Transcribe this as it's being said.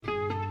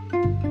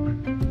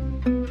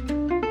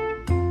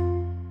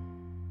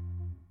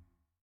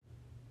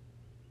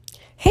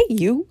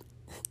you.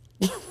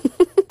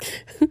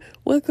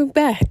 Welcome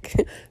back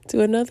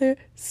to another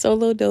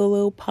Solo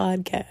Dolo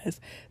podcast.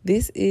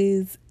 This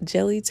is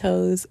Jelly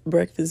Toast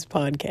Breakfast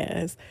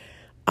Podcast.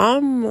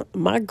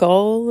 My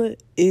goal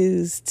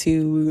is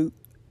to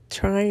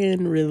try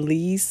and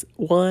release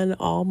one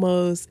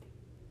almost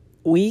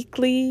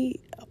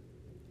weekly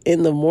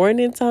in the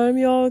morning time,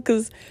 y'all,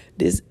 because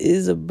this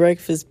is a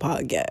breakfast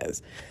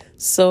podcast.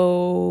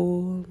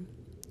 So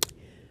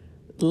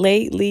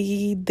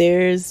lately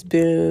there's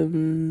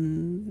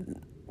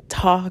been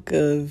talk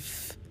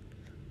of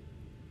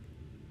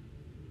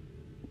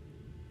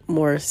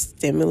more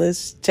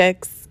stimulus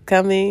checks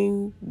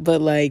coming,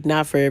 but like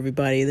not for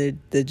everybody.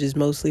 They're just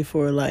mostly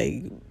for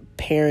like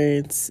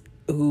parents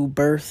who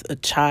birth a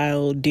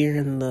child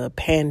during the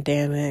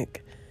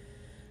pandemic.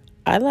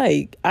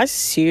 I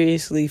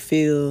seriously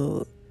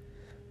feel,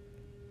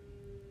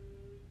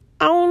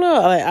 I don't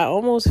know, like I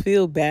almost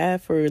feel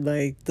bad for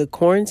like the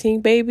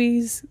quarantine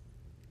babies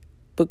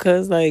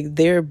because like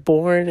they're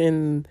born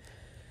in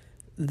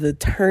the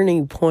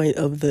turning point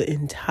of the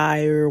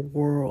entire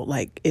world,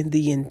 like in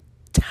the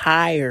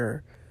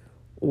entire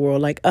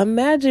world. Like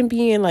imagine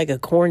being like a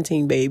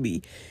quarantine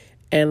baby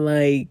and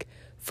like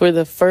for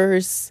the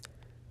first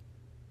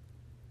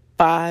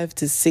 5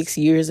 to 6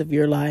 years of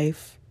your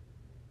life,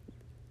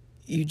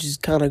 you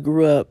just kind of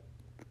grew up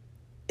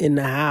in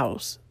the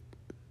house,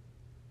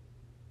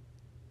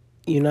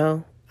 you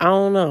know? I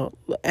don't know.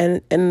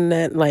 And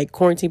that like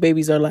quarantine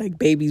babies are like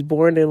babies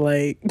born in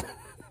like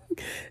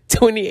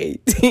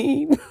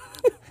 2018.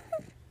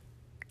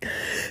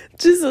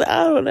 Just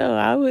I don't know.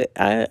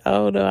 I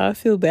don't know. I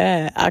feel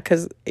bad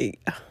cuz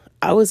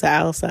I was an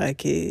outside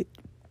kid.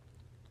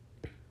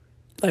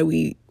 Like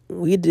we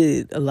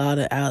did a lot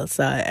of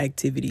outside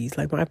activities.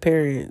 Like my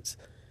parents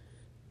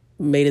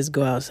made us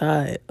go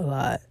outside a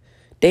lot.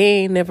 They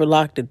ain't never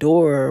locked the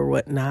door or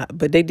whatnot,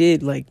 but they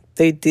did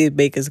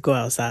make us go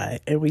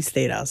outside and we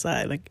stayed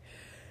outside. Like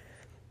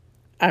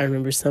I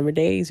remember summer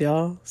days,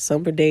 y'all.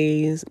 Summer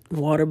days,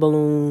 water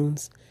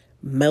balloons,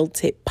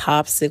 melted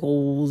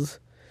popsicles,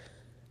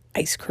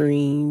 ice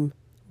cream,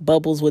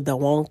 bubbles with the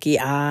wonky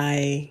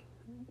eye.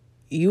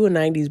 You a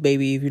 90s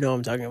baby if you know what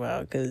I'm talking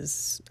about,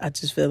 because I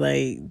just feel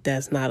like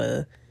that's not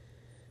a...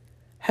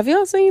 Have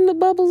y'all seen the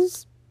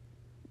Bubbles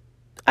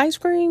ice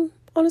cream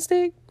on a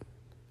stick?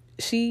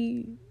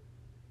 She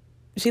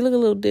look a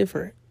little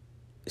different.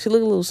 She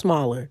look a little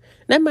smaller.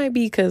 That might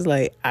be because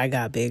like I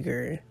got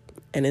bigger,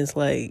 and it's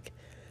like,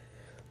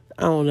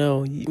 I don't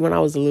know. When I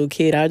was a little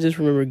kid, I just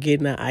remember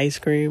getting the ice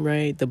cream,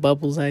 right? The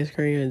Bubbles ice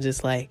cream, and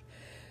just like,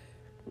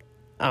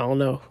 I don't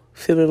know,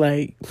 feeling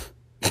like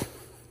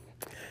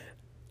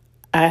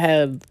I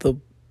had the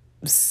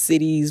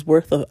city's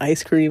worth of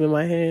ice cream in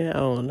my hand. I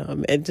don't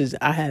know.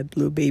 I had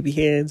little baby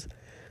hands.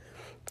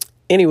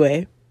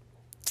 Anyway,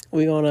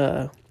 we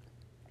gonna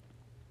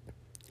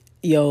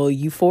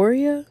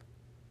Euphoria.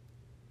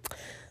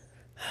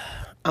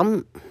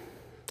 I'm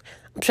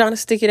trying to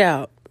stick it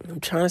out.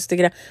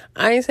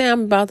 I ain't saying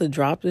I'm about to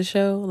drop the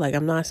show. Like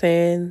I'm not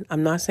saying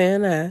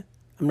that.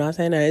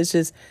 It's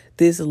just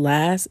this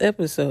last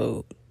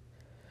episode,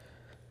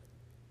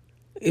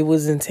 it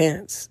was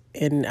intense.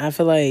 And I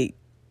feel like,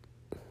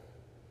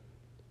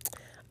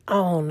 I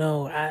don't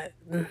know.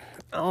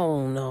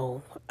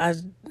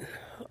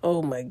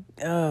 Oh my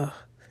God.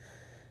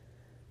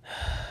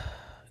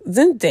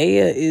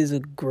 Zendaya is a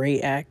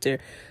great actor.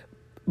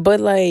 But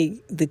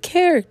like the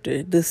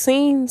character, the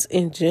scenes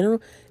in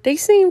general, they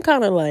seem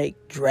kind of like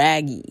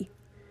draggy.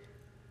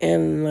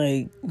 And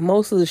like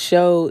most of the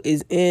show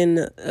is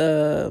in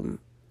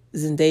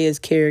Zendaya's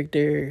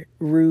character,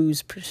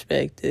 Rue's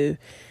perspective.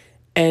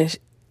 And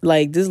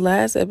like this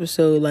last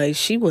episode, like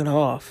she went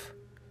off.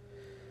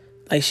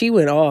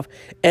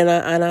 And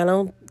I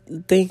don't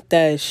think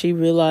that she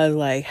realized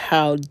like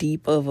how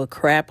deep of a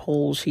crap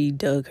hole she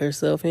dug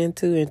herself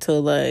into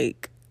until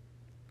like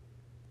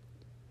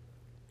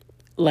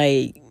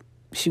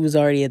she was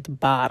already at the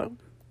bottom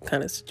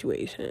kind of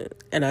situation.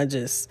 And I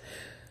just,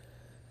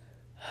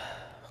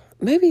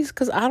 maybe it's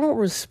because I don't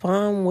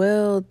respond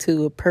well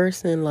to a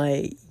person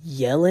like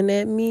yelling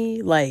at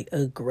me like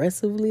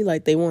aggressively,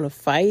 like they want to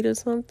fight or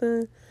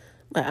something.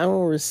 Like I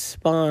don't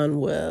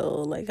respond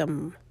well. Like I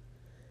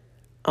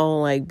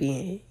don't like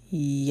being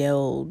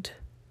yelled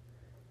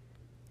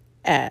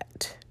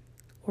at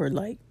or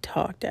like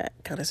talked at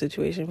kind of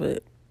situation.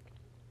 But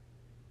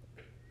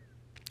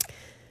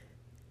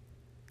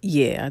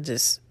yeah,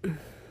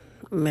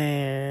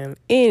 man.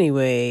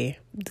 Anyway,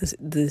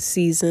 the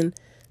season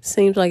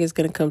seems like it's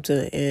gonna come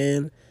to an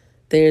end.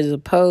 There's a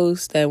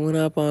post that went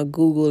up on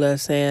Google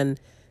that's saying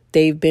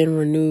they've been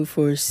renewed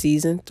for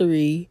season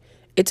 3.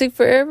 It took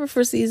forever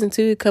for season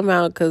 2 to come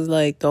out because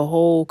like the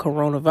whole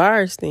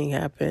coronavirus thing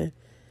happened.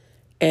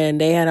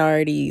 And they had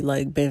already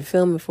like been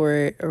filming for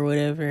it or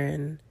whatever,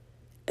 and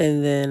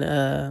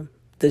then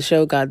the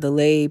show got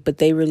delayed. But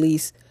they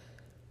released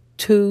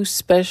 2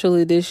 special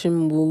edition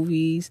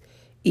movies,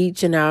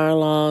 each an hour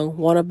long.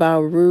 One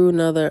about Rue,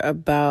 another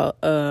about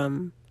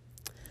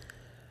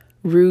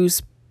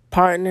Rue's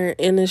partner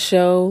in the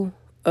show.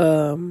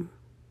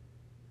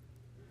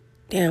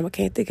 Damn, I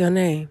can't think of her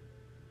name.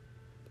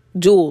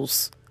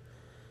 Jules.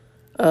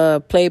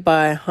 Played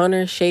by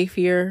Hunter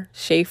Schafer.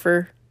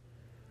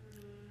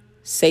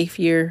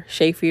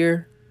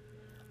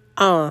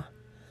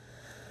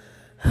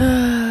 I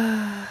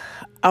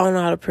don't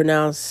know how to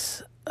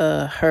pronounce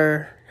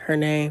her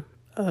name.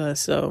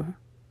 So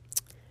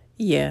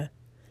yeah.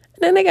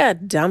 And then they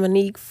got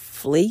Dominique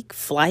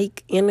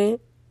Flake in it.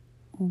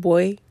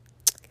 Boy,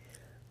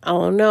 I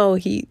don't know.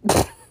 He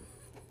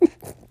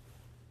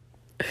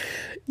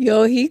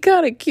he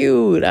kind of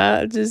cute.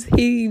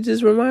 He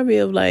just remind me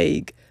of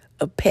like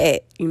a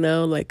pet,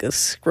 like a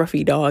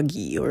scruffy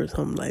doggy or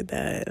something like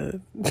that.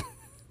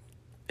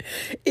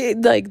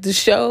 It like the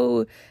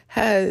show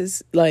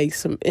has like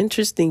some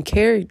interesting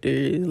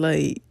characters,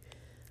 like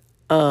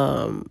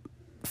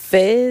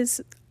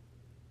Fez.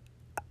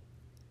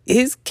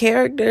 His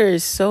character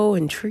is so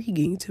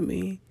intriguing to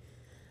me.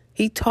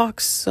 He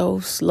talks so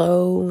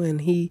slow, and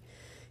the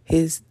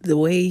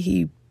way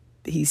he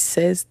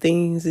says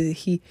things,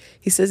 he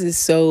says it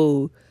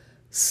so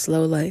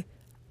slow, like,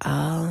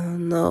 I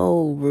don't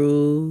know,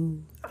 bro.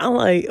 I'm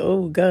like,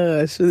 oh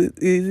gosh,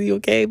 is he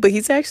okay? But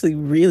he's actually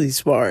really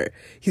smart.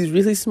 He's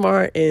really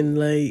smart, and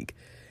like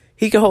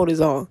he can hold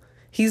his own.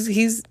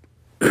 He's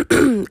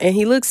and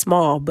he looks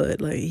small, but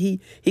like he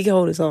can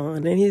hold his own.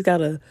 And then he's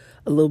got a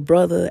little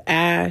brother,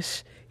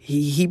 Ash.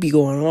 He be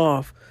going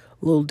off,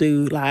 little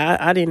dude. Like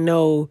I didn't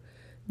know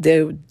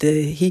that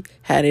he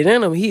had it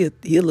in him. He a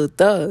little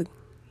thug.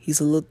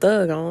 He's a little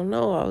thug. I don't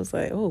know. I was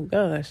like, oh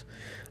gosh,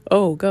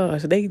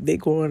 they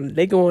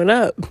going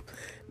up.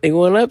 They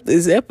going up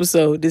this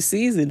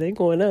season. They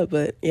going up,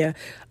 but yeah.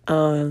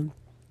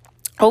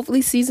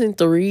 Hopefully season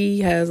 3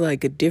 has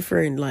like a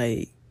different,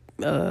 like,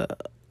 I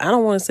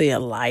don't want to say a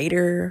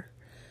lighter,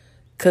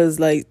 because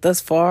like thus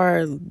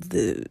far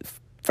the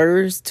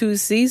first 2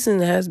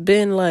 seasons has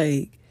been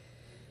like,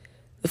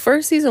 the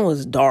first season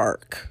was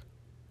dark,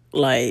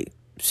 like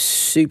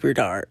super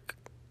dark,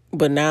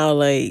 but now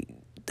like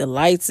the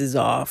lights is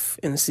off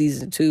in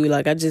season 2.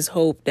 Like I just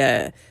hope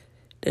that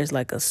there's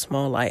like a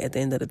small light at the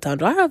end of the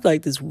tunnel. I have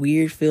like this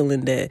weird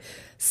feeling that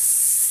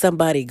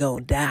somebody gonna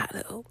die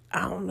though.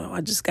 I don't know.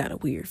 I just got a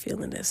weird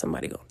feeling that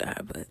somebody gonna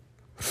die, but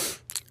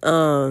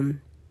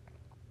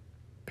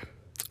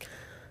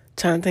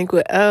trying to think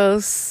what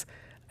else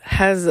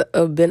has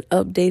been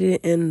updated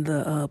in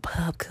the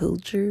pop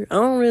culture. I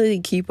don't really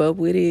keep up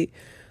with it.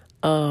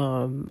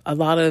 A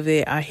lot of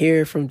it I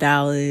hear from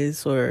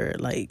Dallas, or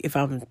like if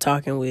I'm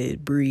talking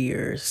with Bree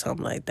or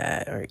something like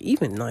that, or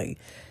even like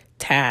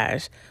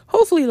Tash.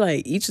 Hopefully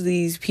like each of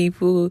these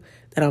people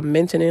that I'm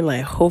mentioning,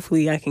 like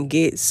hopefully I can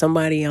get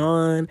somebody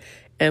on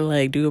and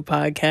like do a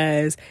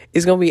podcast.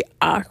 It's gonna be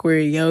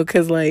awkward,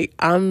 because like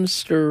I'm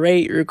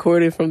straight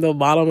recording from the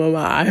bottom of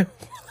my iPhone.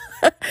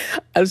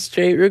 I'm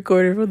straight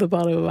recording from the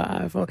bottom of my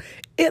iPhone.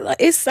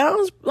 It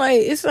sounds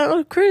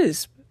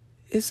crisp.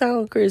 It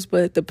sounds crisp,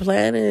 but the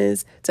plan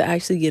is to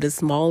actually get a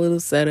small little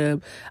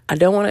setup. I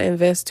don't want to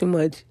invest too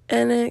much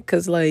in it,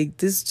 because like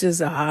this is just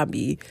a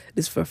hobby.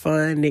 This for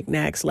fun,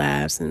 knickknacks,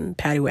 laughs, and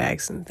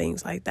paddywhacks and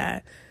things like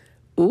that.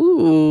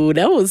 Ooh,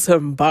 that was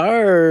some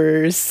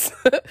bars.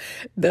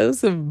 Those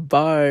some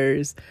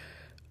bars.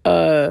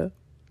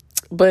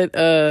 But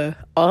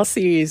all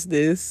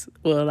seriousness,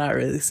 well, not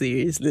really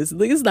seriousness.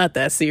 It's not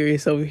that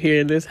serious over here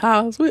in this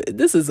house.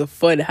 This is a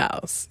fun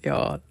house,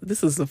 y'all.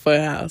 This is a fun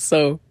house.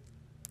 So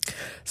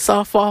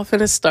softball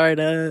finna start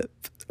up.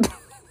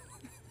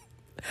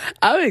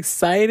 I'm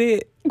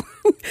excited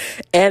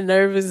and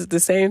nervous at the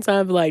same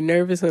time, but like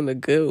nervous in a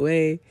good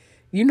way.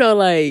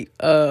 Like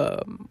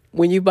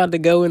when you about to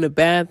go in the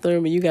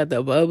bathroom and you got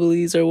the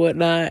bubblies or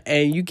whatnot,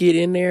 and you get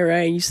in there,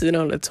 right, and you sit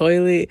on the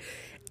toilet,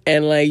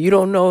 and like you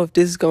don't know if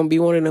this is gonna be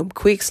one of them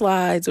quick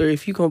slides or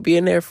if you gonna be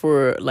in there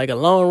for like a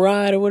long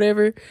ride or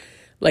whatever.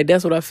 Like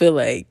that's what I feel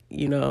like,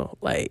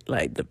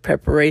 like the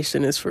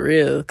preparation is for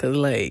real, because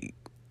like,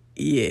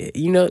 yeah,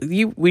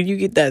 when you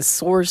get that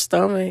sore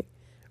stomach,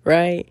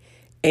 right,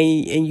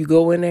 and you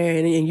go in there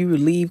and you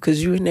relieve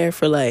because you in there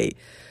for like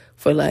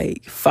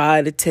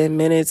 5 to 10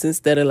 minutes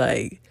instead of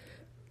like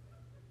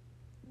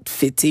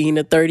 15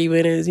 to 30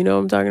 minutes. You know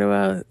what I'm talking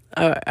about?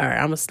 All right,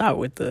 I'm gonna stop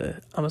with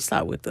the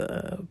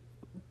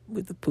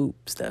poop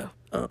stuff.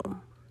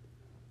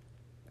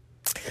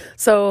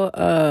 So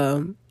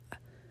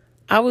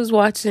I was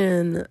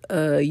watching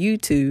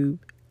YouTube,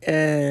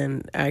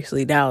 and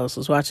actually Dallas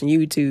was watching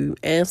YouTube,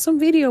 and some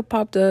video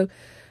popped up.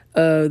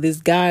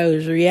 This guy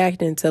was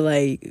reacting to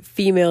like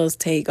females'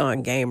 take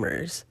on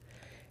gamers,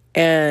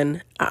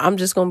 and I'm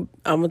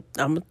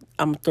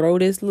gonna throw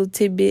this little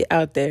tidbit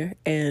out there,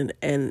 and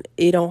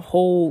it don't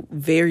hold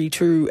very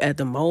true at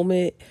the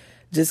moment,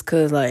 just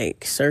cause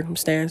like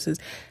circumstances.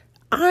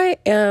 I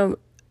am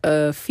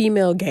a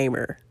female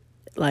gamer.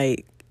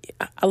 Like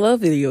I love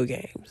video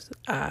games.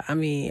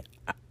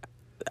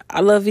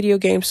 I love video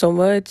games so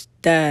much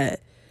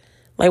that,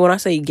 like, when I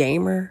say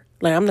gamer,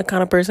 like, I'm the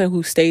kind of person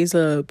who stays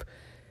up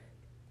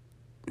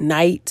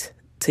night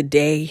to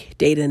day,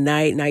 day to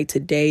night, night to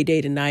day,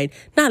 day to night,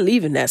 not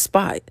leaving that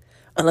spot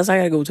unless I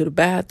gotta go to the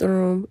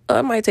bathroom.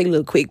 I might take a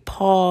little quick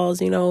pause,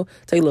 take a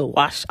little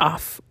wash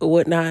off or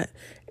whatnot.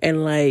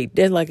 And like,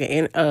 there's like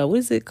what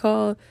is it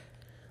called?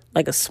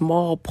 Like a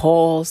small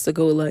pause to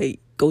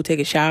go take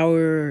a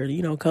shower,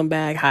 or, come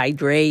back,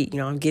 hydrate,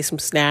 get some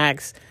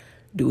snacks,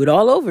 do it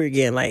all over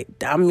again. Like,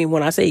 I mean,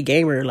 when I say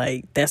gamer,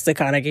 like, that's the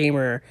kind of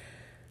gamer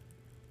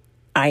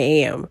I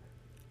am.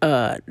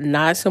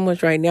 Not so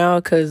much right now,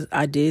 because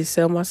I did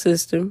sell my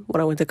system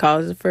when I went to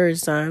college the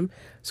first time,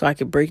 so I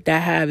could break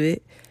that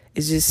habit.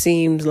 It just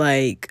seems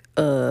like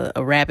a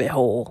rabbit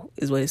hole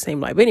is what it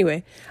seemed like. But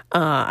anyway,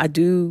 I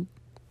do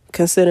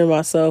consider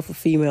myself a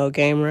female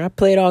gamer. I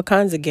played all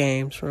kinds of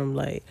games, from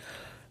like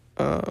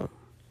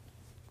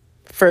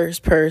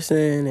first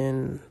person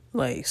and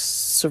like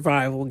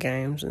survival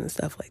games and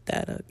stuff like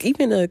that.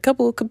 Even a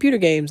couple of computer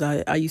games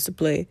I used to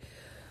play.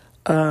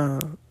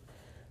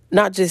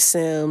 Not just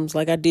Sims.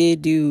 Like, I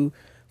did do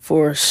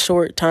for a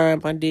short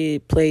time. I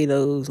did play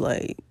those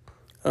like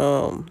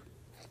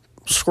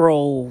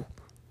scroll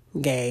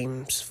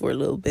games for a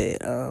little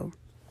bit.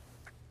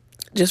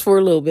 Just for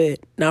a little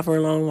bit, not for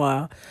a long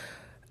while.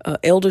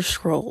 Elder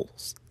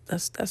Scrolls.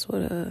 That's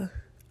what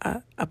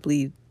I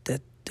believe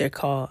that they're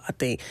called, I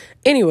think.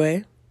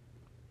 Anyway,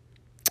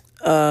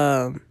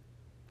 so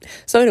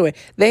anyway,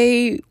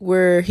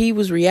 he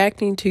was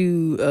reacting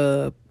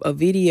to a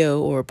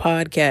video or a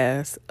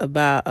podcast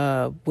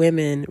about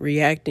women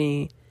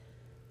reacting.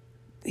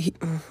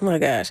 Oh my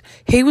gosh,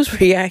 he was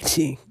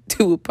reacting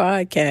to a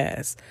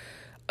podcast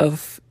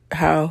of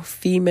how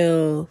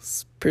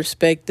females'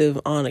 perspective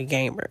on a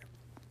gamer.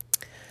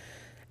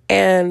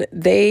 And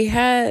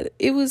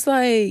it was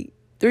like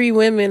 3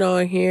 women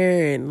on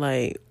here, and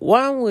like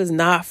one was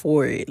not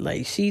for it.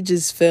 Like, she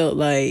just felt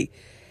like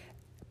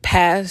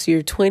past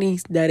your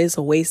 20s that it's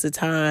a waste of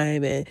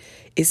time and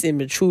it's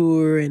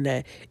immature, and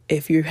that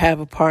if you have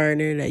a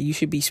partner that you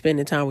should be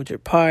spending time with your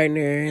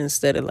partner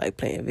instead of like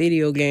playing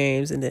video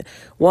games. And then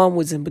one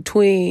was in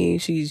between.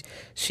 She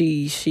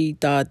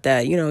thought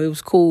that, it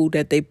was cool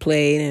that they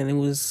played, and it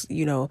was,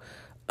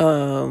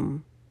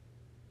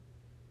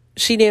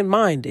 she didn't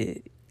mind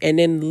it. And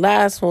then the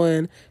last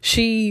one,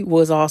 she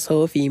was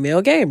also a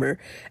female gamer.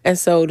 And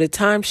so the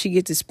time she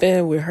gets to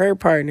spend with her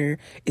partner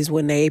is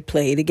when they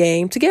play the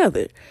game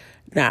together.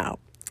 Now,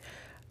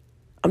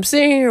 I'm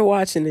sitting here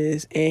watching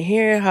this and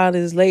hearing how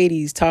this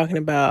lady's talking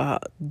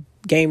about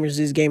gamers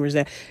this, gamers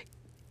that.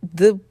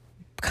 The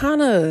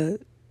kind of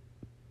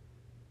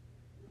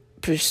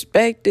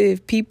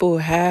perspective people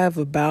have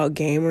about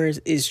gamers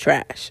is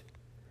trash.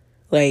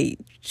 Like,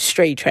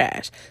 straight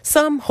trash.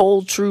 Some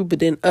hold true, but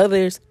then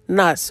others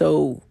not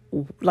so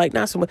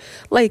much.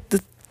 Like,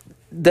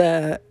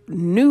 the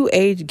new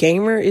age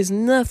gamer is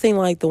nothing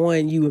like the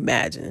one you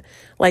imagine.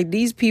 Like,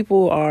 these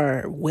people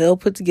are well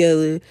put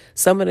together.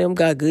 Some of them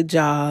got good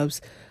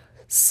jobs.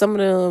 Some of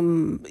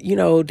them,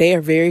 they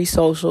are very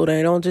social.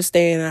 They don't just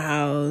stay in the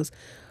house.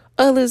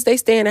 Others, they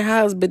stay in the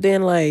house, but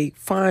then like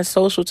find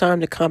social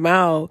time to come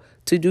out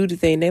to do the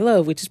thing they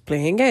love, which is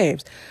playing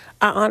games.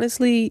 I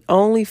honestly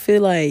only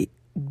feel like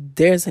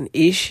there's an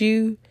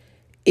issue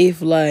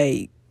if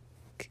like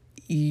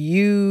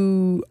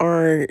you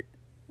aren't,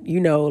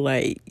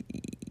 like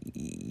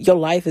your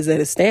life is at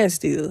a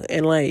standstill,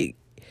 and like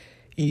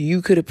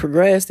you could have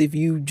progressed if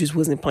you just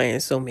wasn't playing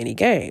so many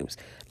games.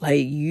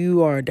 Like,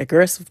 you are a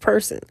digressive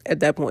person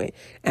at that point.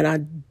 And I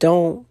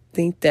don't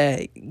think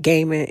that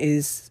gaming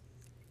is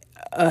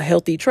a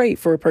healthy trait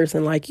for a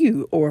person like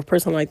you or a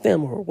person like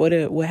them or what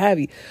have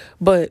you.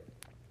 But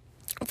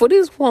for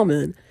this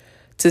woman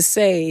to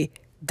say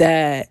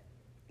that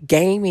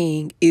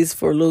gaming is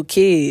for little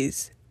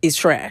kids is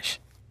trash.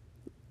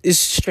 It's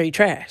straight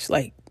trash,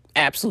 like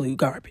absolute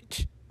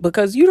garbage.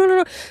 Because you don't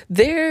know.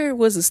 There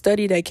was a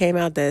study that came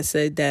out that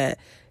said that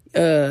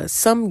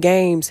some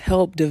games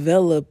help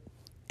develop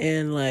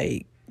and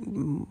like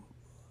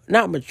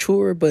not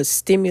mature, but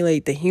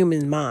stimulate the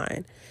human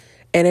mind.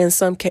 And in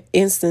some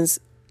instance,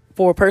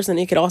 for a person,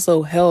 it could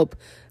also help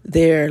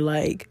their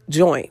like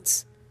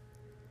joints.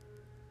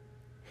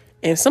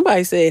 And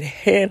somebody said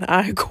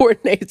hand-eye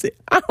coordinated.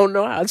 I don't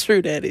know how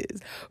true that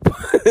is.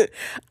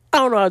 I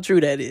don't know how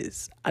true that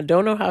is. I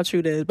don't know how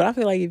true that is. But I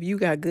feel like if you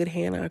got good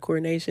hand-eye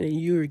coordination and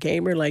you're a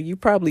gamer, like, you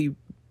probably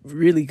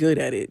really good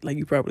at it. Like,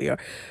 you probably are.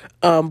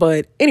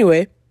 But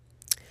anyway,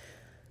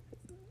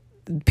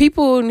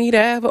 people need to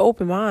have an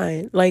open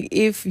mind. Like,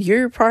 if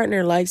your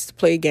partner likes to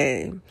play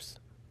games,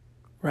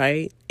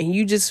 right, and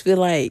you just feel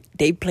like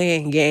they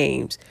playing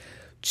games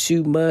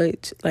too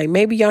much, like,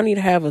 maybe y'all need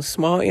to have a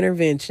small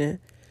intervention.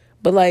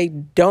 But,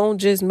 like, don't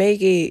just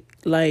make it,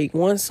 like,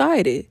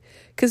 one-sided.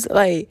 Because,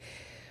 like,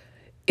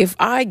 if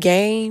I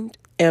gamed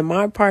and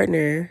my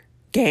partner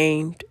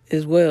gamed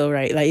as well,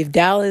 right? Like,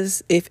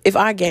 if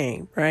I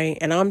game, right,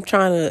 and I'm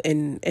trying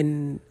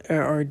to,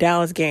 or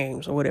Dallas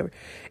games or whatever,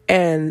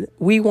 and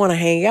we want to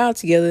hang out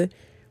together,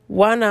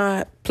 why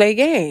not play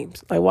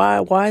games? Like,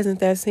 why isn't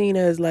that seen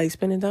as, like,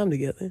 spending time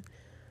together?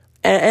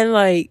 And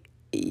like,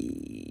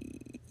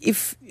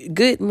 if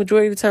good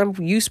majority of the time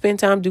you spend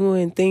time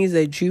doing things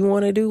that you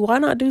want to do, why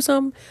not do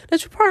something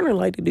that your partner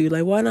like to do?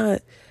 Like, why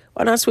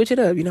Why not switch it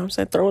up? You know what I'm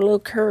saying? Throw a little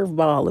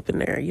curveball up in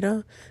there, you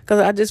know? Because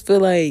I just feel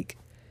like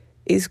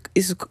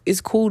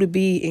it's cool to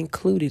be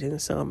included in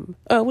something.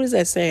 What is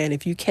that saying?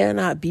 If you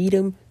cannot beat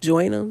them,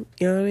 join them.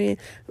 You know what I mean?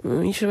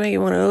 You should make it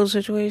one of those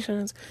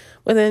situations.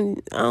 But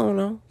then, I don't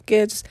know.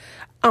 I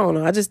don't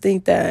know. I just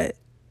think that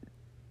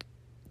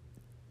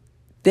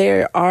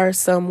there are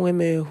some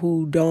women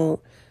who don't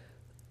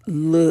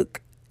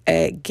look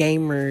at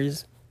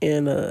gamers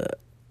in a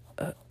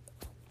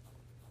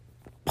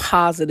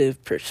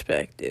positive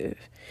perspective.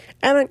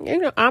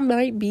 And, I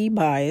might be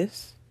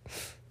biased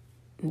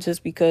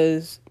just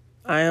because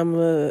I'm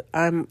a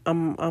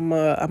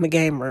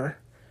gamer.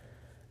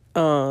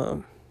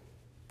 And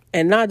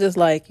not just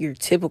like your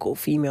typical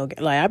female.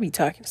 Like, I be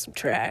talking some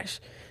trash.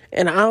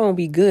 And I don't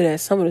be good at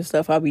some of the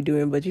stuff I be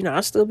doing. But,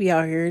 I still be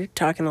out here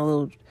talking a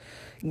little,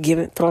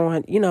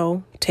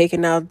 throwing,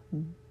 taking out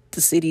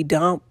the city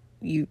dump.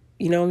 You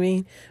know what I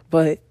mean?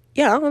 But,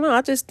 yeah, I don't know.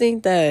 I just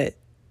think that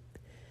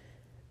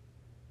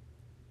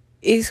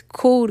it's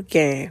cool to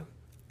game.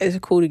 It's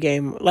cool to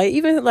game. Like,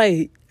 even,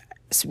 like,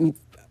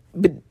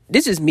 but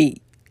this is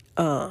me.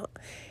 I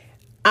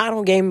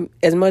don't game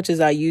as much as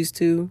I used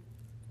to.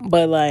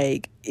 But,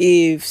 like,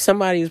 if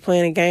somebody is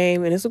playing a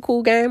game and it's a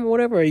cool game or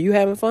whatever, or you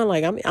having fun,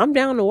 like, I'm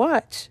down to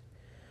watch.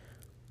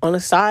 On the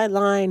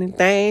sideline and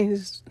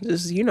things,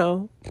 just, I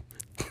don't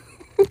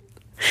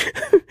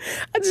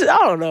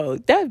know.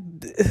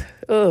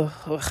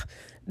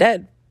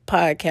 That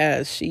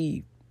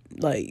podcast,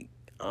 like,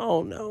 I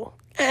don't know.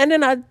 And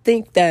then I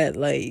think that,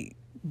 like,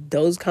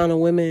 those kind of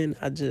women,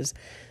 I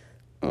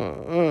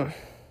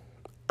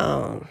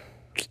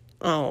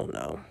don't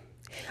know.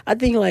 I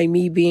think, like,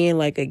 me being,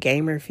 like, a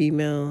gamer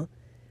female,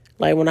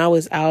 like, when I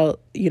was out,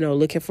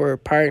 looking for a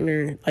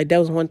partner, like, that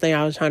was one thing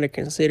I was trying to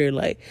consider,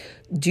 like,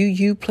 do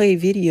you play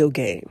video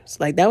games?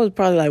 Like, that was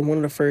probably, like, one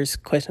of the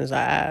first questions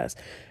I asked.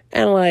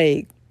 And,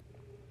 like,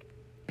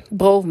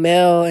 both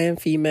male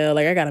and female,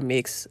 like, I got a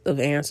mix of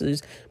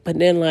answers, but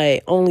then,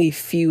 like, only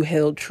few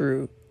held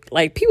true.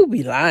 Like, people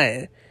be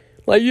lying.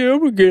 Like, yeah,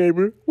 I'm a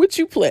gamer. What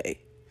you play?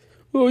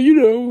 Well,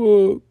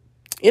 and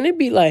it'd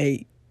be,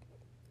 like,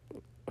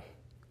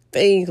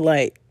 things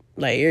like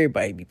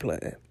everybody be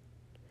playing.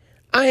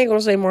 I ain't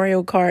gonna say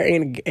Mario Kart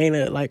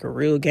ain't a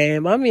real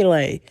game. I mean,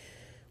 like,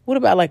 what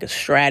about like a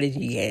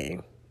strategy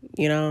game?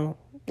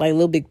 Like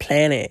Little Big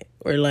Planet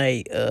or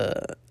like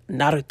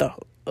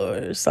Naruto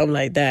or something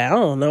like that. I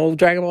don't know,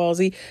 Dragon Ball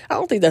Z. I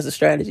don't think that's a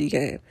strategy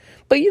game.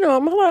 But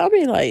I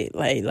mean, like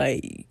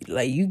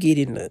you get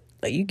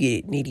you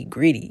get nitty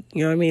gritty.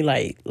 You know what I mean?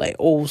 Like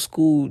old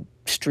school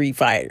Street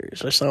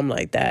Fighters or something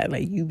like that.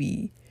 Like you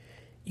be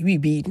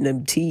beating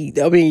them teeth.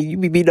 I mean, you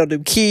be beating on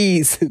them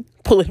keys and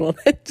pulling on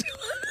that.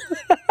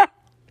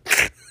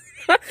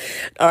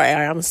 All right,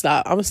 I'm gonna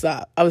stop. This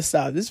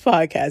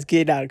podcast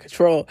getting out of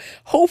control.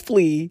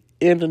 Hopefully,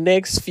 in the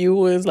next few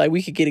ones, like,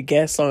 we could get a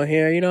guest on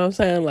here, you know what I'm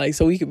saying? Like,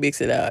 so we can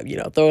mix it up,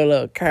 throw a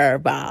little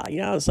curveball, you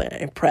know what I'm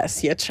saying?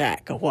 Impress your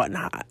chick or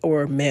whatnot,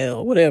 or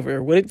male,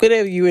 whatever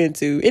you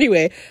into.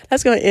 Anyway,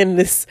 that's gonna end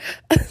this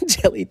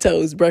Jelly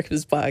Toast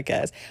Breakfast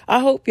podcast. I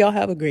hope y'all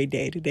have a great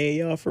day today,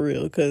 y'all, for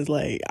real, because,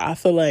 like, I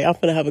feel like I'm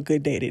gonna have a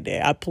good day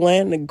today. I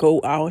plan to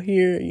go out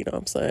here, you know what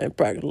I'm saying?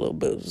 Practice a little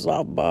bit of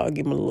softball,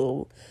 give me a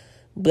little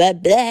blah,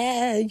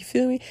 blah, you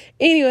feel me?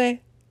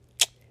 Anyway,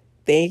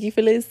 thank you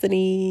for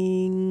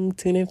listening.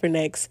 Tune in for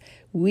next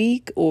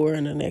week or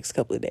in the next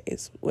couple of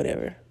days,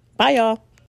 whatever. Bye, y'all.